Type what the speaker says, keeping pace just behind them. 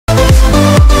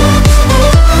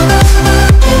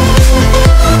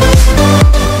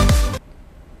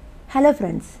Hello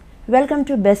friends, welcome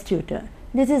to Best Tutor.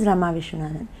 This is Rama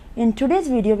Vishwanathan. In today's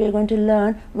video, we are going to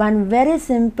learn one very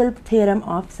simple theorem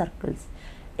of circles.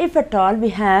 If at all we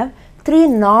have three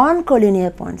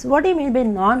non-collinear points. What do you mean by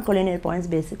non-collinear points?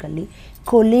 Basically,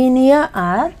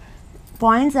 collinear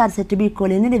points are said to be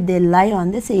collinear if they lie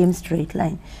on the same straight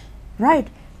line, right?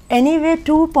 Anyway,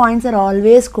 two points are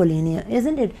always collinear,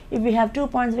 isn't it? If we have 2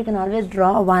 points, we can always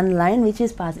draw one line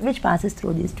which passes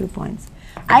through these 2 points.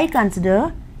 I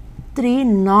consider three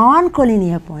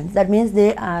non-collinear points. That means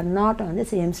they are not on the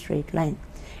same straight line.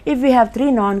 If we have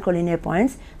three non-collinear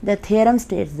points, the theorem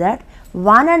states that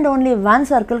one and only one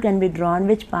circle can be drawn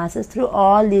which passes through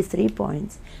all these 3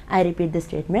 points. I repeat the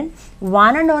statement.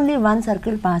 One and only one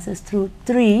circle passes through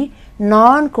three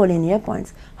non-collinear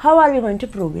points. How are we going to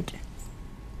prove it?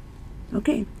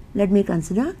 Okay, let me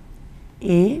consider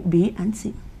A, B and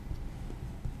C.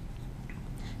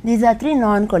 These are three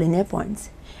non-collinear points.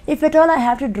 If at all I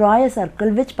have to draw a circle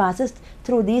which passes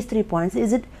through these 3 points,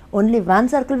 is it only one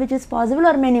circle which is possible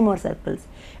or many more circles?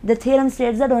 The theorem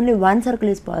states that only one circle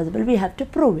is possible. We have to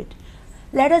prove it.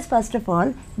 Let us first of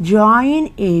all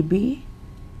join AB,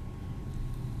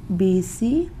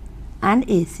 BC and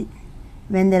AC.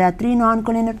 When there are three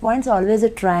non-collinear points, always a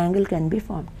triangle can be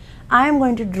formed. I am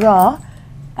going to draw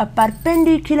a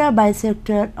perpendicular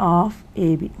bisector of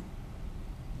AB.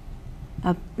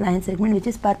 A line segment which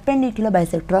is perpendicular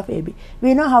bisector of AB.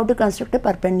 We know how to construct a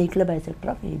perpendicular bisector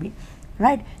of AB,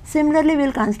 right? Similarly, we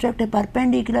will construct a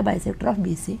perpendicular bisector of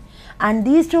BC, and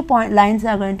these 2 lines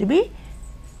are going to be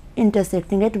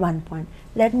intersecting at one point.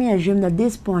 Let me assume that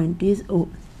this point is O.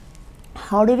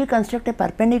 How do we construct a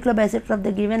perpendicular bisector of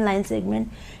the given line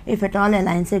segment? If at all a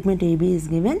line segment AB is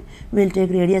given, we will take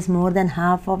radius more than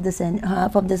half of this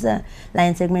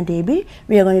line segment AB.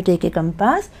 We are going to take a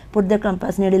compass, put the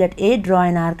compass needle at A, draw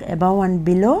an arc above and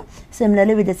below.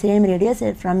 Similarly, with the same radius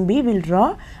from B, we will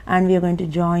draw, and we are going to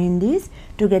join these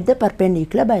to get the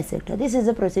perpendicular bisector. This is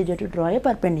the procedure to draw a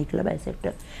perpendicular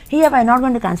bisector. Here I am not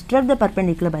going to construct the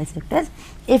perpendicular bisectors.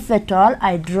 If at all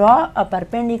I draw a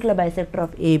perpendicular bisector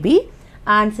of AB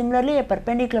and similarly a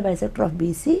perpendicular bisector of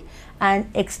BC and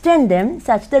extend them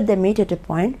such that they meet at a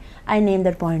point, I name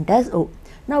that point as O.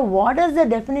 Now, what is the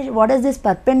definition? What does this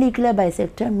perpendicular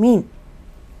bisector mean?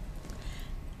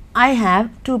 I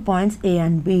have 2 points A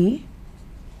and B,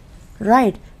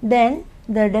 right? Then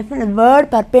the definite word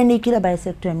perpendicular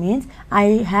bisector means I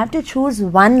have to choose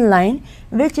one line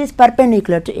which is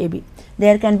perpendicular to AB.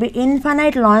 There can be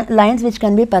infinite lines which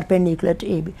can be perpendicular to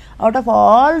AB. Out of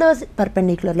all those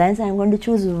perpendicular lines, I am going to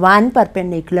choose one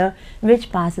perpendicular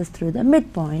which passes through the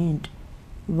midpoint.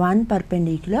 One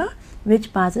perpendicular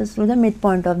which passes through the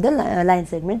midpoint of the line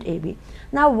segment AB.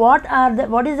 Now, what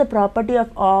is the property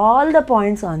of all the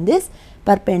points on this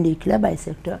perpendicular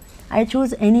bisector? I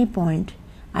choose any point.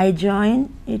 I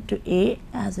join it to A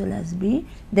as well as B,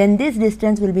 then this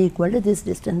distance will be equal to this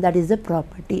distance. That is the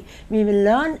property. We will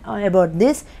learn about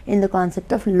this in the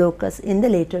concept of locus in the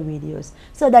later videos.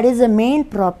 So, that is the main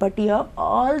property of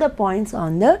all the points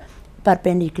on the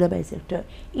perpendicular bisector.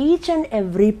 Each and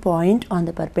every point on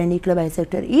the perpendicular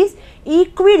bisector is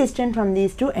equidistant from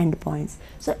these two endpoints.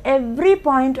 So, every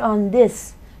point on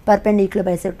this perpendicular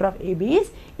bisector of AB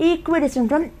is equidistant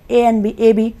from A and B,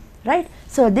 AB. Right.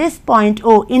 So, this point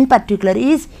O in particular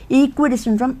is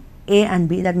equidistant from A and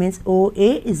B. That means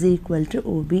OA is equal to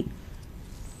OB.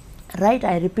 Right.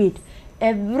 I repeat,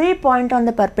 every point on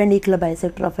the perpendicular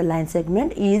bisector of a line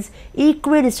segment is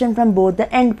equidistant from both the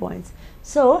endpoints.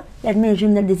 So, let me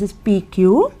assume that this is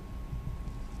PQ.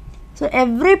 So,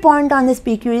 every point on this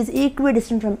PQ is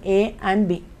equidistant from A and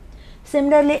B.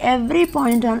 Similarly, every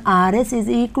point on RS is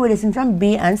equidistant from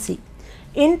B and C.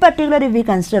 In particular, if we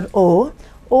consider O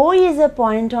is a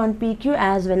point on PQ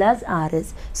as well as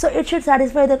RS. So, it should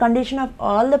satisfy the condition of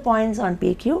all the points on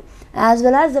PQ as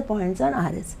well as the points on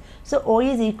RS. So, O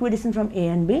is equidistant from A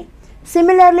and B.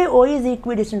 Similarly, O is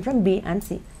equidistant from B and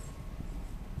C.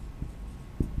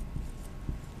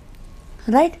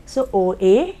 Right. So,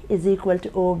 OA is equal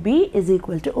to OB is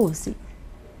equal to OC.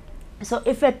 So,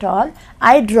 if at all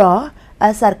I draw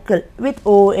a circle with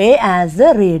OA as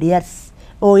the radius,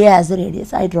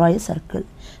 I draw a circle,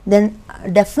 then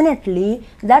definitely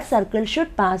that circle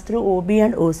should pass through OB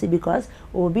and OC, because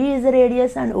OB is the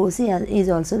radius and OC is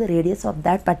also the radius of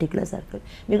that particular circle,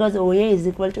 because OA is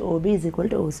equal to OB is equal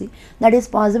to OC. That is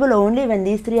possible only when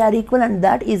these three are equal, and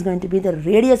that is going to be the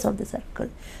radius of the circle.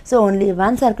 So, only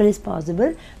one circle is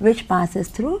possible which passes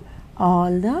through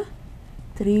all the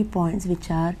 3 points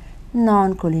which are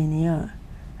non-collinear,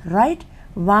 right?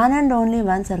 One and only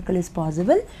one circle is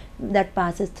possible that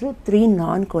passes through 3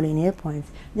 non-collinear points.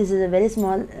 This is a very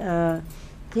small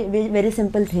very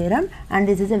simple theorem, and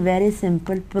this is a very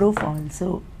simple proof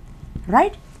also,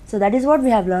 right? So that is what we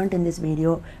have learnt in this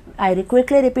video. I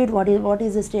quickly repeat what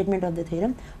is the statement of the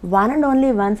theorem. One and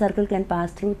only one circle can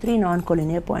pass through three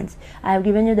non-collinear points. I have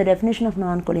given you the definition of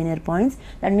non-collinear points.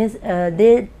 That means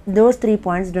those 3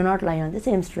 points do not lie on the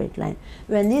same straight line.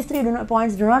 When these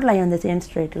points do not lie on the same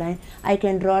straight line, I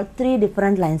can draw 3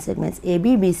 different line segments,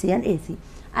 AB, BC and AC.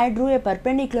 I drew a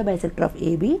perpendicular bisector of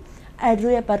AB. I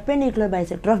drew a perpendicular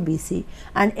bisector of BC,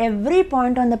 and every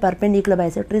point on the perpendicular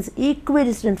bisector is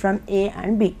equidistant from A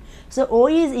and B. So OE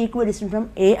is equidistant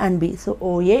from A and B. So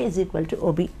OA is equal to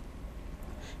OB.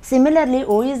 Similarly,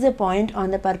 O is the point on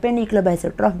the perpendicular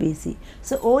bisector of BC.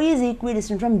 So OE is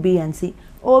equidistant from B and C.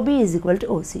 OB is equal to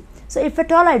OC. So if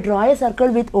at all I draw a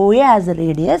circle with OA as a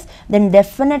radius, then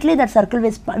definitely that circle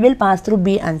will pass through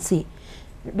B and C,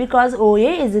 because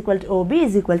OA is equal to OB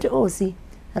is equal to OC,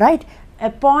 right? A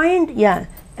point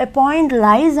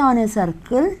lies on a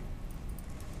circle.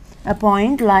 A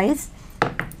point lies,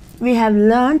 we have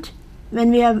learnt when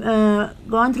we have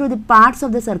gone through the parts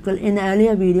of the circle in the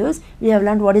earlier videos. We have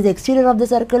learnt what is exterior of the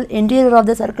circle, interior of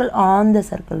the circle, on the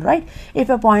circle, right? If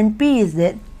a point P is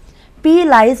there, P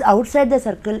lies outside the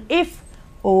circle if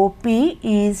OP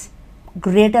is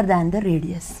greater than the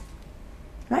radius,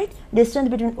 right? Distance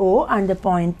between O and the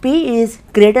point P is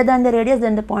greater than the radius,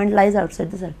 then the point lies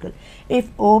outside the circle. If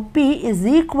OP is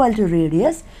equal to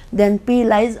radius, then P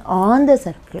lies on the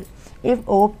circle. If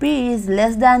OP is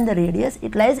less than the radius,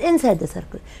 it lies inside the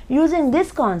circle. Using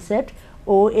this concept,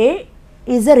 OA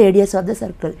is the radius of the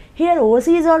circle. Here OC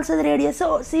is also the radius,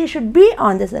 so C should be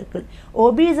on the circle.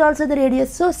 OB is also the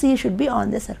radius, so C should be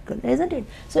on the circle, isn't it?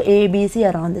 So A, B, C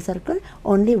are on the circle.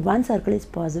 Only one circle is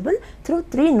possible through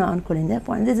 3 non-collinear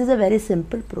points. This is a very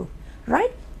simple proof,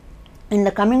 right? In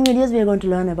the coming videos, we are going to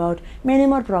learn about many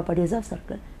more properties of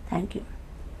circle. Thank you.